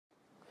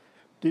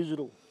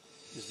Digital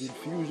is the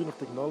infusion of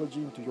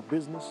technology into your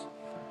business.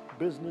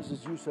 Business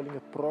is you selling a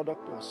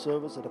product or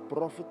service at a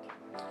profit.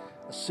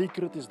 A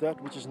secret is that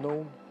which is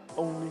known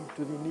only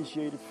to the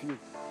initiated few.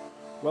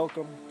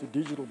 Welcome to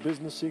Digital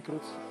Business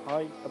Secrets.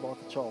 I am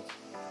Arthur Charles.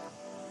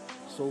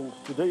 So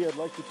today I'd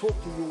like to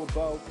talk to you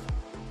about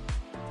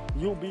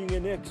you being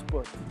an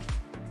expert.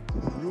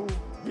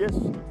 Yes,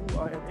 you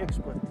are an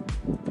expert.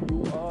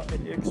 You are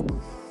an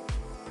expert.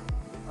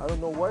 I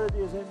don't know what it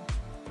is,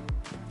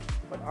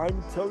 but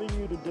I'm telling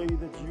you today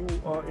that you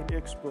are an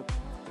expert.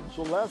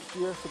 So last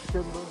year,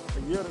 September,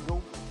 a year ago,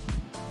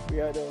 we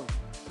had a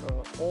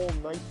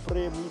all-night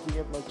prayer meeting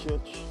at my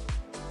church.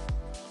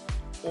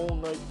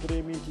 All-night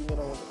prayer meeting, and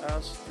I was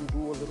asked to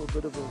do a little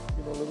bit of a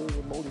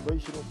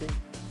motivational thing.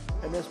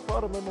 And as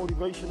part of my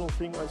motivational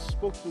thing, I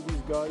spoke to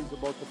these guys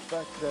about the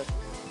fact that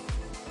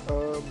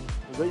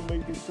they may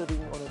be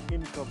sitting on an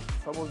income.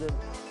 Some of them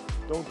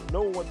don't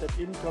know what that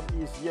income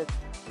is yet,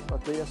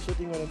 but they are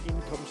sitting on an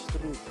income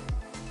stream.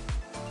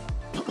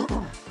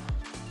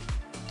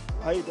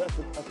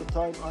 At the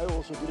time, I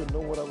also didn't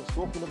know what I was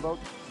talking about,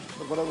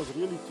 but what I was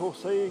really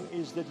saying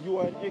is that you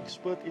are an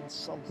expert in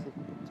something.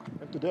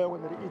 And today I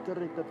want to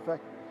reiterate that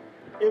fact.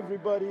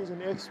 Everybody is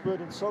an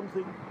expert in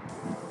something,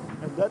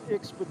 and that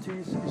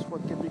expertise is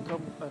what can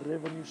become a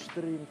revenue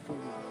stream for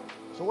you.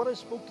 So what I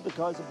spoke to the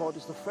guys about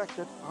is the fact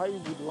that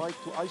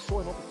I saw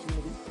an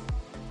opportunity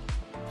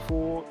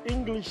for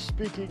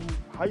English-speaking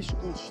high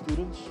school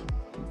students,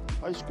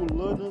 high school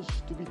learners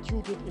to be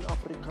tutored in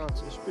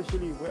Afrikaans,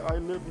 especially where I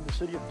live in the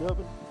city of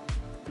Durban.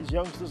 These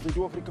youngsters, they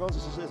do Afrikaans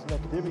as an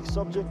academic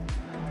subject,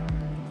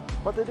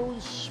 but they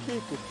don't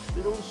speak it.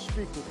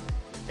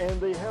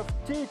 And they have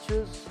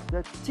teachers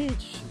that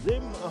teach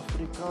them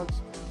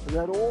Afrikaans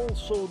that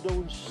also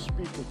don't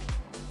speak it.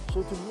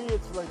 So to me,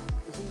 it's like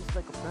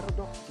a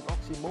paradox, it's an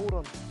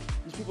oxymoron.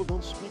 These people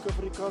don't speak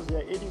Afrikaans, they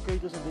are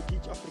educators and they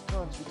teach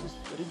Afrikaans, which is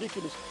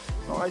ridiculous.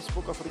 Now, I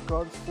spoke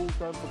Afrikaans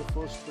full-time for the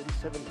first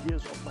 27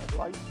 years of my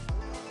life.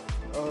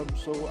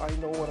 So I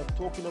know what I'm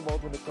talking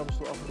about when it comes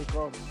to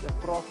Afrikaans. Ek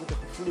praat met 'n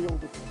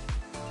gevleelde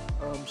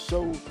taal.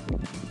 So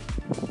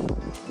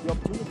the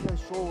opportunity I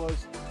saw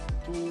was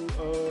to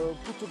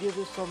put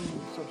together some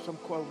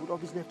we would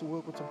obviously have to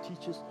work with some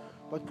teachers,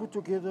 but put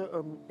together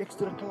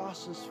extra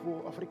classes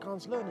for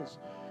Afrikaans learners.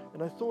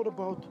 And I thought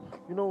about,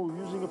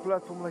 using a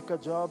platform like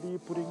Kajabi,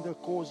 putting the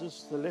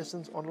courses, the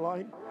lessons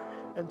online,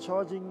 and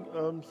charging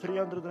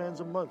 300 rands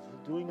a month,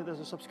 doing it as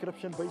a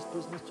subscription-based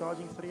business,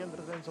 charging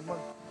 300 rands a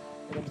month.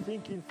 And I'm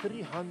thinking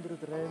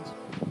 300 rands,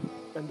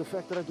 and the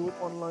fact that I do it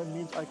online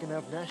means I can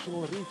have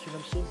national reach. And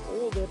I'm saying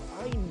all that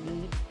I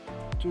need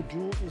to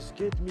do is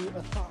get me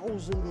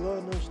 1,000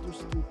 learners to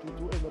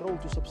enroll,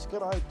 to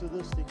subscribe to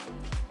this thing.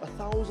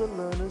 1,000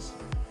 learners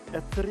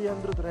at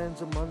 300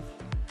 rands a month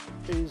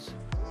is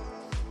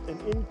an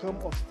income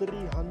of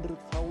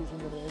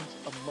 300,000 rands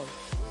a month.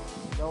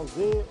 Now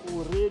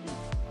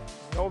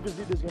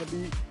obviously there's going to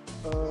be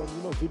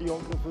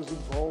videographers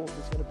involved.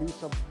 There's going to be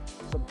some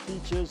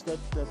teachers that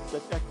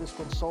act as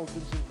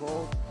consultants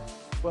involved.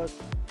 But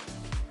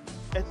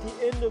at the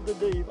end of the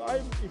day,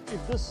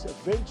 if this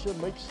venture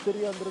makes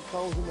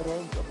 300,000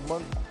 rands a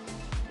month,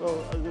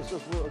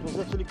 it was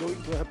actually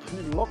going to happen.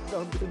 In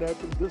lockdown didn't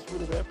happen, this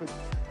would have happened.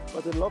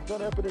 But the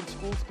lockdown happened and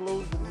schools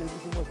closed and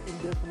everything was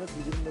indefinite,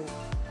 we didn't know.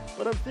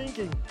 But I'm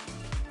thinking,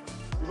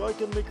 if I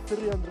can make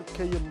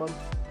 300k a month,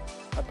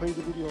 I pay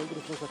the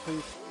videographers, I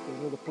pay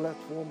the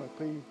platform, I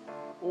pay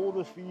all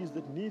the fees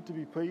that need to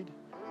be paid,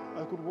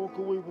 I could walk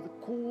away with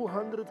a cool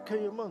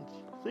 100k a month.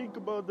 Think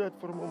about that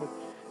for a moment.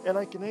 And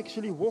I can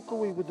actually walk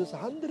away with this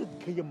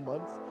 100k a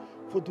month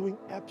for doing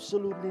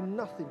absolutely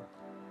nothing.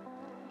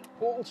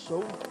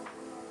 Also,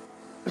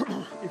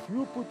 if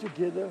you put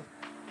together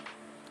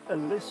a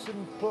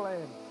lesson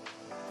plan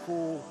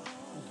for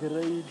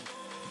grade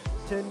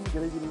 10,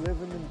 grade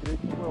 11 and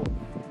grade 12,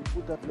 you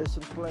put that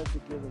lesson plan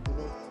together,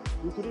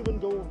 You could even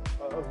go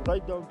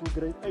right down to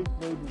grade 8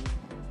 maybe,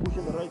 push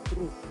it right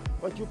through.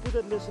 But you put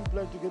that lesson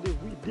plan together,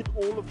 we did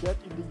all of that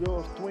in the year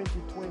of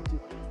 2020.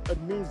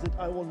 It means that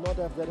I will not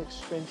have that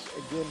expense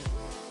again.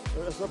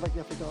 It's not like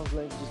the Afrikaans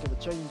language is going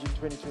to change in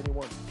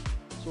 2021.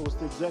 So it's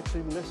the exact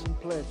same lesson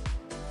plan.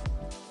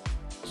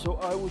 So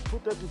I would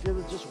put that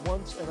together just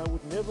once, and I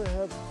would never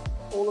have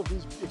all of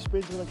these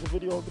expenses like the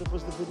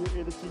videographers, the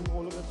video editing,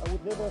 all of it. I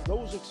would never have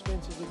those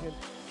expenses again.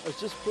 It's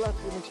just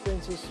platform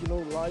expenses,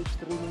 live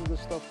streaming the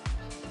stuff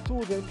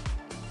to them.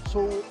 So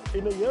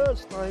in a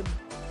year's time,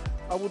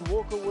 I would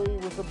walk away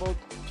with about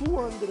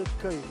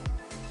 200k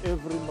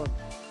every month,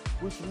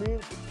 which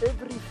means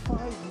every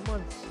 5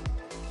 months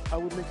I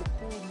would make a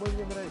cool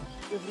million rands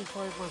every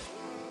 5 months,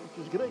 which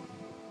was great.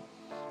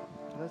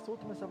 And I thought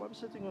to myself, I'm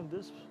sitting on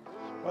this,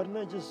 why didn't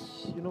I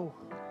just,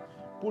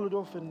 pull it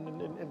off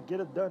and get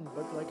it done?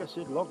 But like I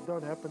said,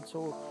 lockdown happened,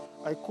 so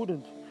I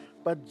couldn't.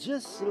 But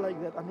just like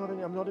that, I'm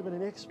not even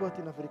an expert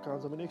in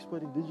Afrikaans. I'm an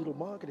expert in digital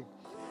marketing.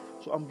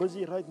 So I'm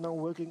busy right now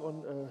working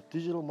on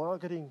digital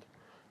marketing.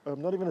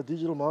 Not even a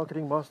digital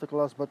marketing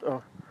masterclass, but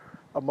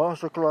a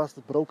masterclass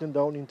that's broken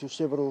down into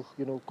several,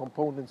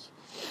 components.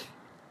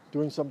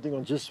 doing something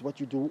on just what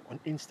you do on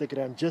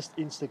Instagram, just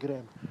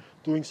Instagram,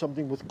 doing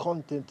something with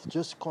content,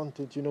 just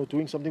content,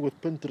 doing something with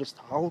Pinterest.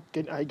 How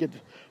can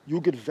you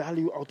get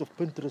value out of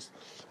Pinterest?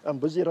 I'm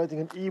busy writing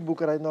an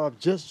ebook right now. I've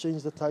just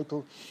changed the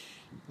title,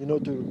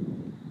 to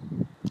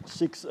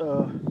six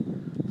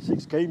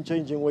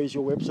game-changing ways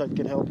your website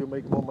can help you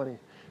make more money.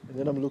 And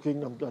then I'm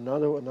looking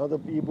another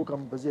ebook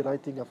I'm busy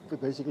writing.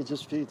 I've basically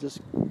just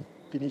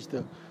finished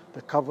the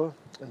cover,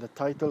 and the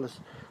title is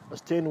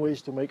 10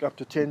 ways to make up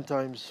to 10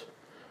 times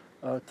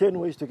 10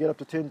 ways to get up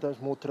to 10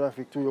 times more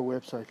traffic to your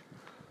website.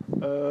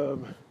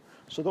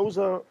 So those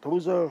are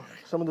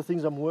some of the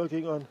things I'm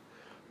working on.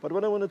 But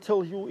what I want to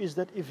tell you is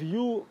that if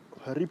you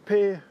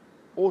repair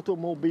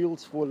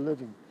automobiles for a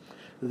living,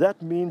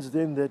 that means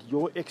then that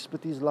your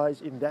expertise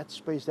lies in that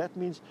space. That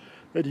means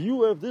that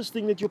you have this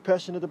thing that you're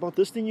passionate about,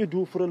 this thing you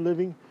do for a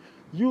living.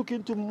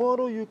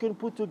 Tomorrow you can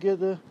put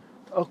together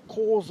a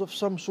course of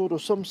some sort, or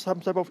some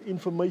type of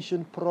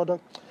information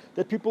product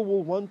that people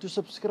will want to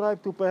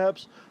subscribe to,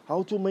 perhaps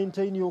how to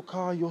maintain your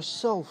car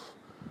yourself,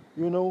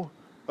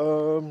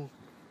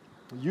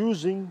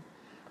 using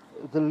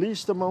the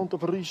least amount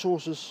of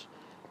resources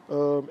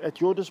at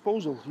your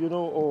disposal,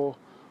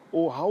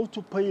 or how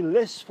to pay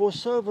less for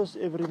service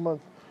every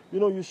month.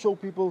 You show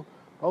people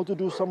how to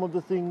do some of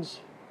the things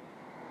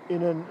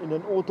in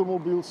an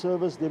automobile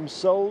service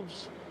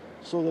themselves,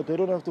 so that they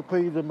don't have to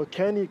pay the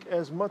mechanic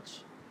as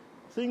much.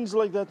 Things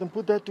like that, and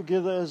put that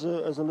together as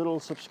a little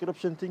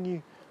subscription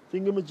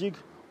thingamajig,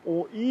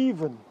 or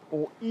even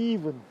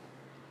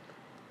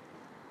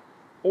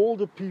all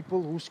the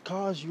people whose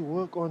cars you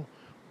work on,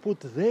 put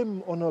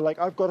them on like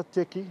I've got a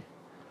techie,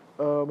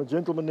 a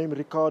gentleman named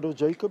Ricardo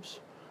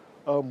Jacobs.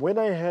 When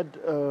I had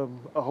a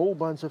whole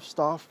bunch of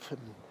staff and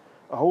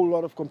a whole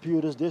lot of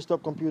computers,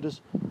 desktop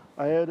computers,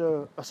 I had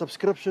a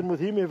subscription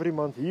with him every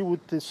month. He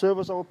would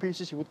service our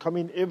PCs. He would come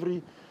in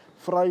every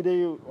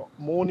Friday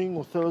morning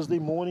or Thursday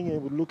morning,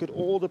 and would look at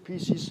all the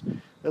PCs.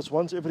 That's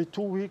once every 2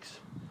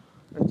 weeks,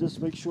 and just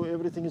make sure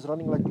everything is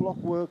running like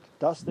clockwork,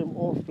 dust them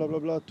off, blah, blah,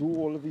 blah, do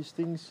all of these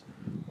things,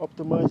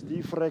 optimize,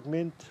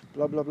 defragment,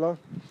 blah, blah, blah.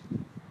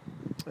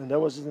 And that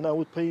was it. And I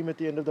would pay him at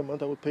the end of the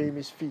month. I would pay him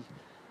his fee.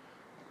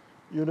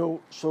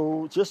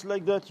 So just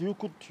like that, you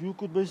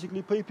could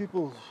basically pay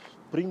people,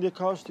 bring their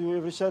cars to you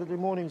every Saturday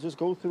morning, just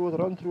go through it,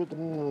 run through it,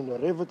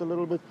 rev it a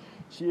little bit,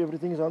 see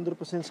everything is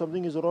 100%,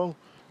 something is wrong,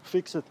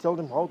 fix it, tell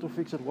them how to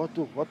fix it, what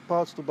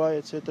parts to buy,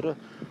 etc.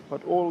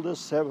 But all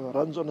this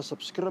runs on a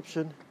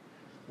subscription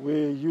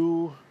where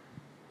you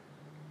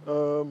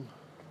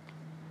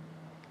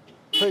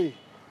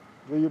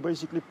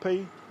basically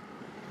pay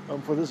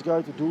for this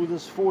guy to do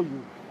this for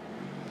you.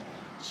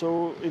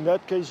 So in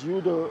that case, you,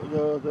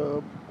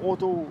 the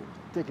auto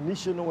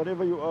technician or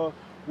whatever you are,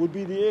 would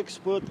be the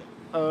expert,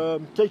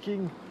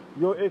 taking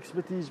your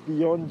expertise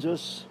beyond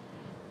just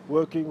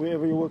working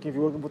wherever you're working. If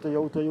you're working for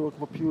Toyota, you're working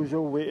for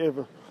Peugeot,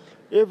 wherever.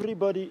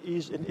 Everybody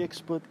is an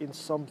expert in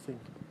something,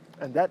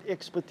 and that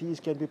expertise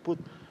can be put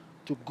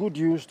to good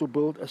use to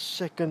build a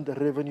second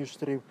revenue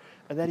stream.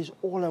 And that is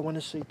all I want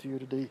to say to you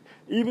today.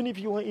 Even if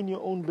you are in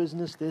your own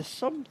business, there's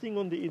something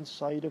on the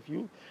inside of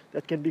you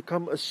that can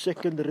become a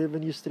second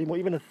revenue stream, or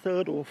even a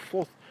third or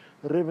fourth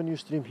revenue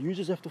stream. You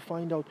just have to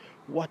find out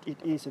what it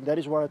is. And that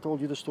is why I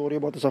told you the story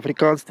about this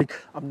Afrikaans thing.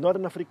 I'm not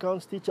an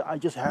Afrikaans teacher. I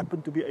just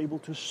happen to be able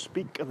to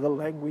speak the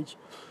language,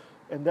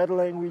 and that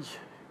language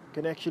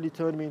can actually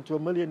turn me into a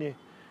millionaire,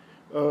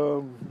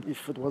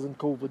 if it wasn't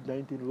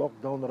COVID-19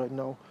 lockdown right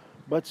now.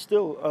 But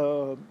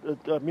still,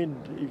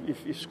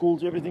 if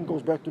schools, everything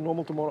goes back to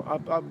normal tomorrow,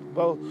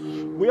 well,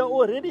 we are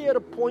already at a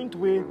point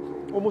where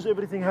almost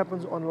everything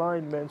happens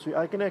online, man. So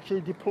I can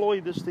actually deploy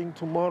this thing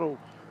tomorrow,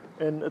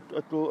 and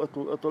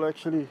it'll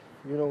actually,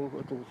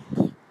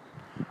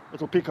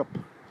 it'll pick up.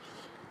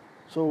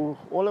 So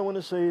all I want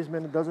to say is,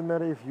 man, it doesn't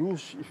matter if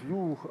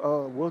you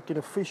work in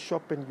a fish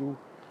shop and you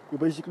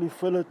basically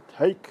fill it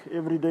hake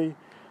every day.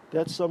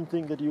 That's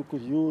something that you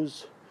could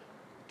use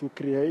to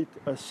create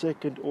a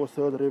second or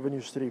third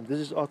revenue stream. This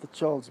is Arthur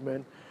Charles,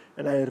 man,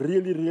 and I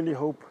really, really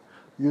hope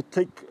you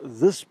take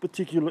this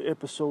particular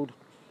episode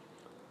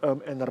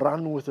and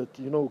run with it.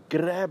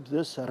 Grab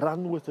this,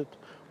 run with it.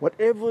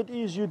 Whatever it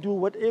is you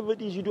do,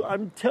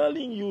 I'm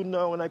telling you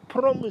now, and I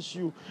promise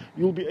you,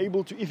 you'll be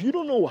able to. If you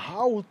don't know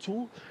how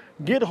to,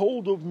 get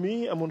hold of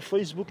me. I'm on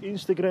Facebook,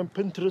 Instagram,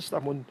 Pinterest.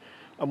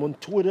 I'm on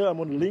Twitter. I'm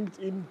on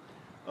LinkedIn.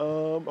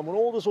 I'm on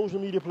all the social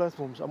media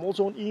platforms. I'm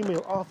also on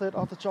email,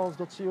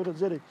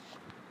 arthur@arthurcharles.co.za.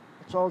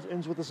 Charles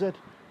ends with a Z.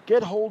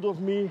 Get hold of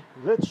me.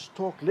 Let's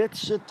talk. Let's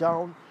sit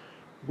down.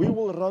 We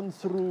will run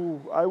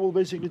through. I will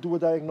basically do a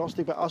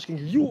diagnostic by asking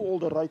you all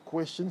the right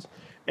questions.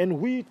 And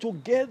we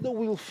together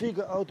will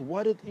figure out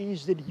what it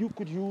is that you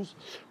could use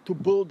to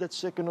build that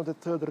second or the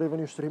third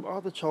revenue stream.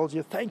 Arthur Charles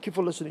here. Thank you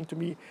for listening to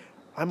me.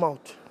 I'm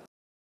out.